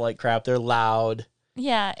handle like crap. They're loud.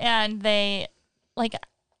 yeah, and they like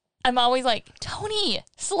I'm always like, Tony,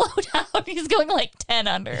 slow down. He's going like 10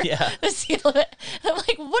 under the speed limit. I'm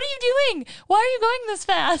like, what are you doing? Why are you going this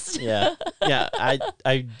fast? Yeah. Yeah.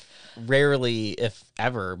 I rarely, if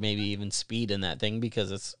ever, maybe even speed in that thing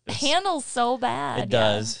because it's Handles so bad. It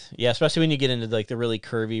does. Yeah, especially when you get into like the really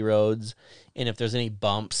curvy roads and if there's any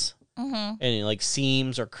bumps and like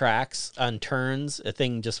seams or cracks on turns, a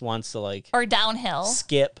thing just wants to like Or downhill.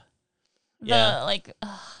 skip.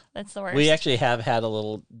 That's the worst. We actually have had a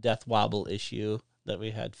little death wobble issue that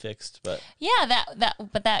we had fixed, but yeah,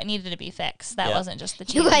 that needed to be fixed. That wasn't just the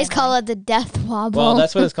You guys call it the death wobble. well,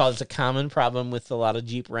 that's what it's called. It's a common problem with a lot of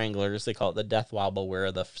Jeep Wranglers. They call it the death wobble,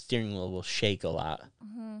 where the steering wheel will shake a lot,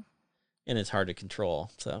 and it's hard to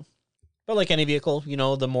control. So, but like any vehicle,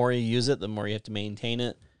 the more you use it, the more you have to maintain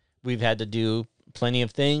it. We've had to do plenty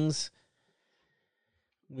of things.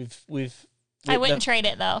 I wouldn't trade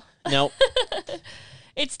it though. Nope.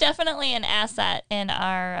 It's definitely an asset in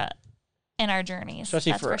our journeys,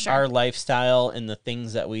 Especially that's for sure. our lifestyle and the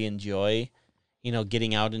things that we enjoy,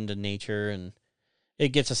 getting out into nature, and it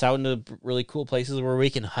gets us out into really cool places where we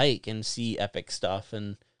can hike and see epic stuff.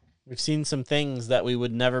 And we've seen some things that we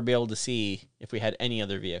would never be able to see if we had any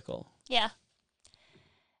other vehicle. Yeah.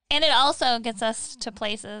 And it also gets us to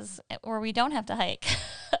places where we don't have to hike.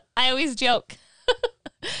 I always joke.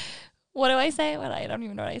 What do I say? I don't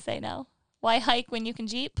even know what I say now. Why hike when you can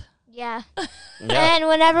Jeep? Yeah. Yeah. And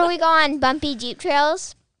whenever we go on bumpy Jeep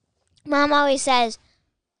trails, Mom always says,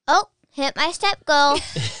 "Oh, hit my step goal,"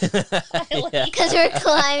 because we're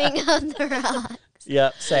climbing up the rock.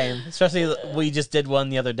 Yep, same. Especially we just did one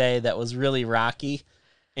the other day that was really rocky,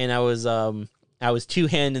 and I was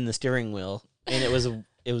two-handing the steering wheel, and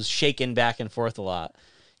it was shaking back and forth a lot.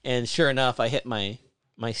 And sure enough, I hit my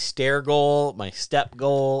stair goal, my step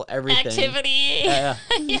goal, everything. Activity. Yeah.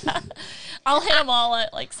 Yeah. I'll hit them all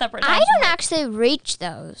at like separate times. I don't actually reach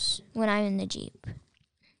those when I'm in the Jeep.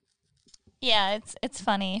 Yeah, it's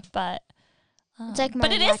funny, but It's like my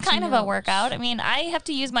but it is watching kind of a nose. workout. I mean, I have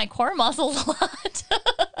to use my core muscles a lot,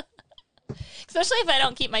 especially if I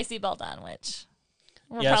don't keep my seatbelt on, which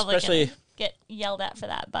we're probably especially gonna get yelled at for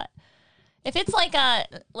that. But if it's like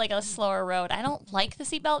a slower road, I don't like the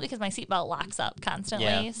seatbelt because my seatbelt locks up constantly.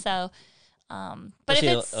 Yeah. So, but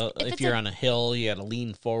if you're on a hill, you got to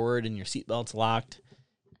lean forward and your seatbelt's locked.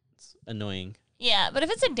 It's annoying. Yeah, but if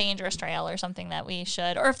it's a dangerous trail or something that we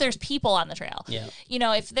should, or if there's people on the trail, Yeah.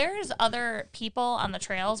 if there's other people on the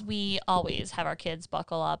trails, we always have our kids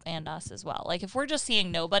buckle up and us as well. Like if we're just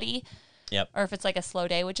seeing nobody, Yep. or if it's like a slow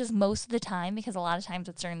day, which is most of the time because a lot of times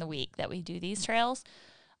it's during the week that we do these trails,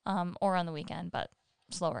 or on the weekend, but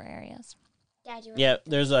slower areas. Yeah,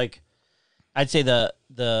 there's like, I'd say the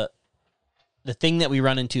thing that we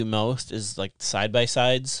run into most is like side by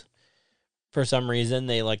sides. For some reason,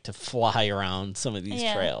 they like to fly around some of these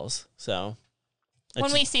trails. So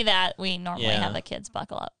When we see that, we normally have the kids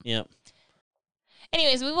buckle up. Yep.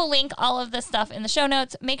 Anyways, we will link all of this stuff in the show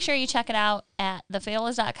notes. Make sure you check it out at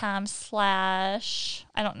thefailures.com/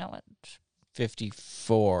 I don't know what.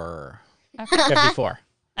 54. Okay. 54.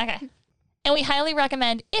 Okay. And we highly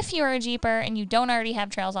recommend, if you're a Jeeper and you don't already have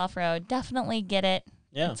Trails Off-Road, definitely get it.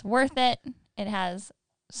 Yeah. It's worth it. It has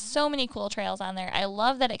so many cool trails on there. I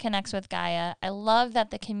love that it connects with Gaia. I love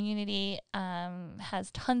that the community has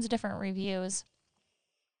tons of different reviews.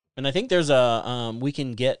 And I think there's we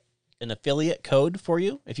can get an affiliate code for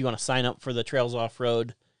you if you want to sign up for the Trails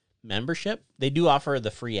Off-Road membership. They do offer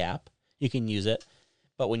the free app. You can use it.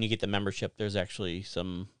 But when you get the membership, there's actually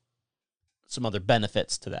some other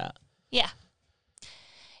benefits to that. Yeah.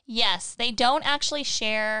 Yes, they don't actually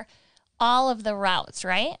share all of the routes,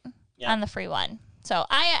 right? Yeah. On the free one. So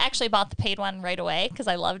I actually bought the paid one right away because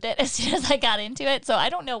I loved it as soon as I got into it. So I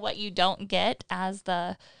don't know what you don't get as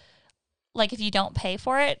the, like if you don't pay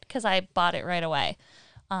for it, because I bought it right away.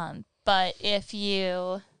 But if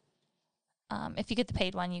you get the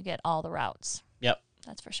paid one, you get all the routes. Yep.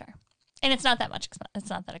 That's for sure. And it's not that much. It's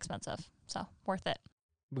not that expensive. So worth it.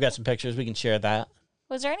 We got some pictures. We can share that.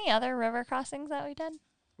 Was there any other river crossings that we did?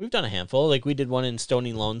 We've done a handful. Like we did one in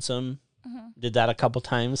Stony Lonesome. Did that a couple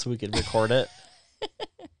times so we could record it.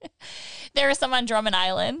 There was some on Drummond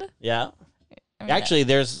Island. Yeah. I mean, Actually,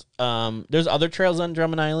 there's other trails on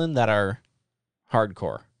Drummond Island that are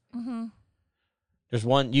hardcore. There's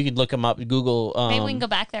one, you can look them up, Google. Maybe we can go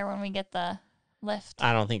back there when we get the lift.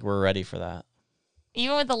 I don't think we're ready for that.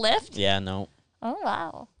 Even with the lift? Yeah, no. Oh,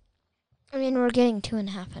 wow. I mean, we're getting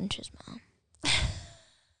 2.5 inches, Mom. I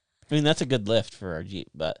mean, that's a good lift for our Jeep,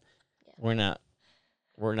 but we're not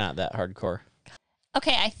that hardcore.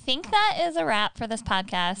 Okay, I think that is a wrap for this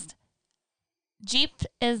podcast. Jeep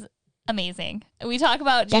is amazing. We talk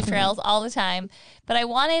about Jeep trails all the time, but I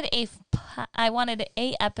wanted a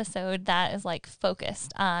episode that is like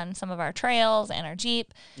focused on some of our trails and our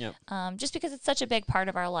Jeep. Yep. Just because it's such a big part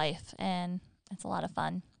of our life and it's a lot of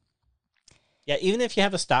fun. Yeah, even if you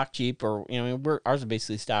have a stock Jeep or ours is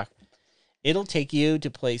basically stock, it'll take you to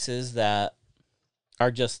places that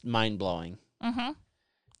are just mind blowing.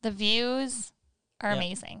 The views are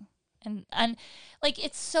amazing. And like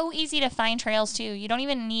it's so easy to find trails too. You don't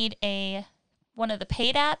even need one of the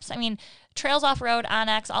paid apps. I mean, Trails Off Road,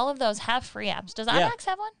 Onyx, all of those have free apps. Does Onyx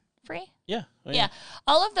have one? Free? Yeah. Oh, yeah.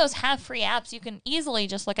 All of those have free apps. You can easily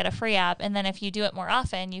just look at a free app, and then if you do it more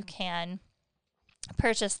often, you can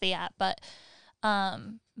purchase the app. But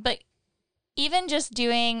even just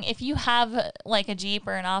doing, if you have like a Jeep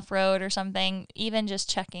or an off-road or something, even just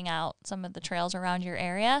checking out some of the trails around your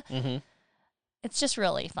area, it's just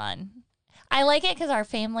really fun. I like it because our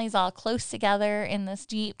family's all close together in this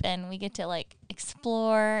Jeep, and we get to like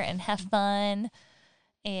explore and have fun.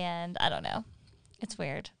 And I don't know, it's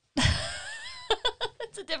weird.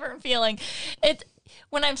 It's a different feeling.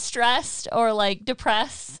 When I'm stressed or like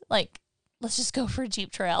depressed, like let's just go for a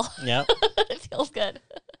Jeep trail. Yeah, it feels good.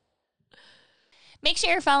 Make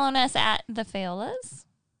sure you're following us at The Faolas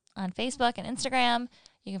on Facebook and Instagram.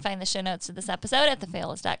 You can find the show notes to this episode at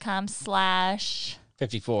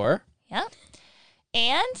thefaolas.com/54. Yeah.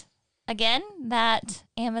 And again, that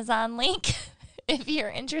Amazon link, if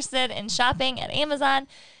you're interested in shopping at Amazon,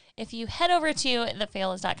 if you head over to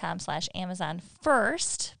thefaolas.com/Amazon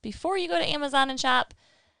first, before you go to Amazon and shop,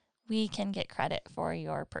 we can get credit for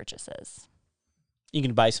your purchases. You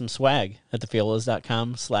can buy some swag at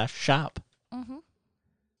thefaolas.com/shop.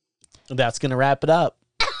 That's going to wrap it up.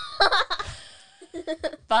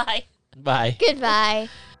 Bye. Bye. Goodbye.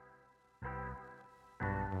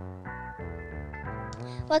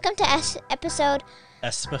 Welcome to episode...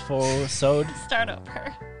 Espifosode. Start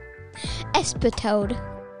over. Espitode.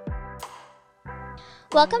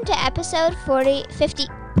 Welcome to episode 4050.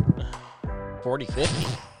 4050.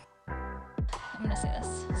 I'm going to say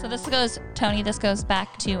this. So this goes, Tony, this goes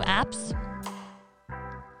back to apps.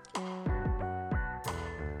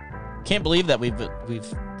 Can't believe that we've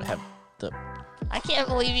have the... I can't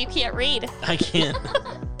believe you can't read. I can't.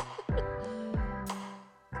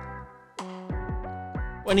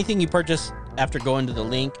 Anything you purchase after going to the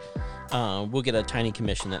link, we'll get a tiny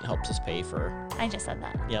commission that helps us pay for... I just said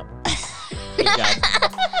that. Yep. Good job.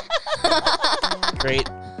 Great.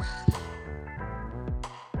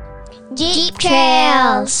 Jeep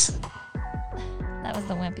trails. That was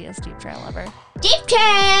the wimpiest Jeep trail ever. Jeep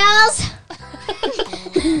trails.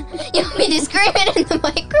 You want me to scream it in the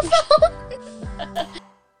microphone?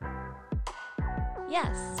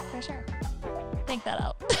 Yes, for sure. Think that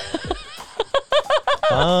out.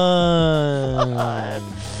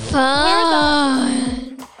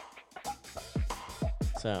 Fun.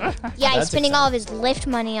 So, yeah, he's spending all of his lift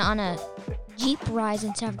money on a Jeep ride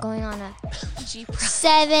instead of going on a Jeep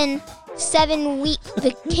 7-week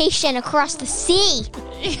vacation across the sea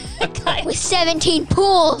with 17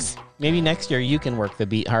 pools. maybe next year you can work the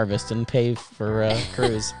beet harvest and pay for a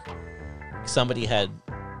cruise. Somebody had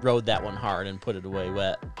rode that one hard and put it away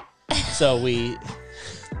wet. So we...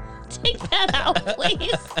 Take that out, please. Is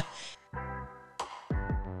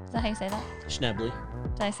that how you say that? Schnebley.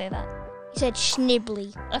 Did I say that? You said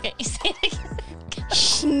schnibbly. Okay, you say it again.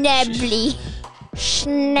 Schnebbly.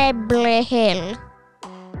 Schnebbly Hill.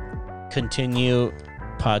 Continue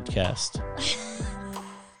podcast.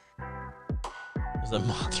 There's a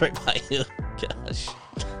moth right by you. Gosh.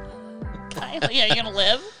 Kyle, yeah, you gonna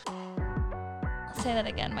live? I'll say that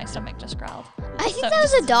again. My stomach just growled. I think that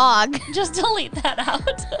was a dog. Just delete that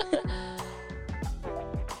out.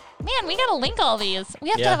 Man, we gotta link all these. We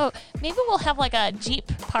have to Yeah. have maybe we'll have like a Jeep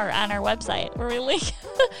part on our website where we link.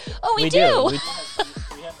 Oh, we We do. We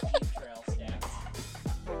have Jeep trail stats.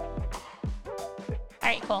 All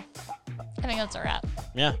right, cool. I think that's a wrap.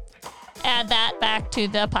 Yeah. Add that back to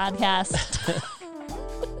the podcast.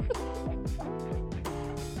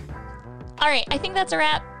 All right, I think that's a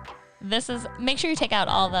wrap. Make sure you take out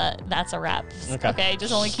all the that's a wrap. Okay,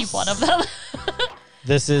 just only keep one of them.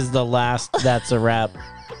 This is the last. That's a wrap.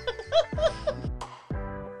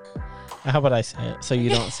 How about I say it so you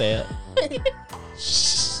don't say it?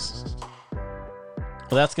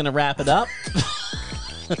 Well, that's going to wrap it up.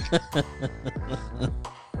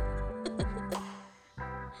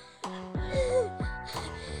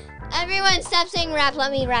 Everyone stop saying wrap.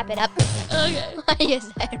 Let me wrap it up. Okay. I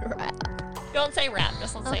just said wrap. Don't say wrap.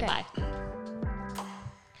 Just let's say Okay. bye.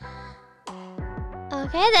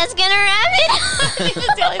 Okay, that's gonna wrap it up.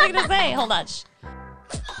 That's the only thing to say. Hold on. Shh.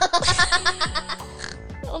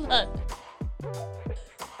 Hold on.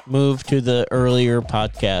 Move to the earlier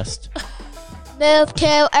podcast. Move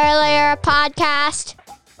to earlier podcast.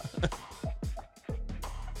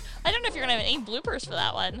 I don't know if you're gonna have any bloopers for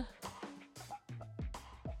that one.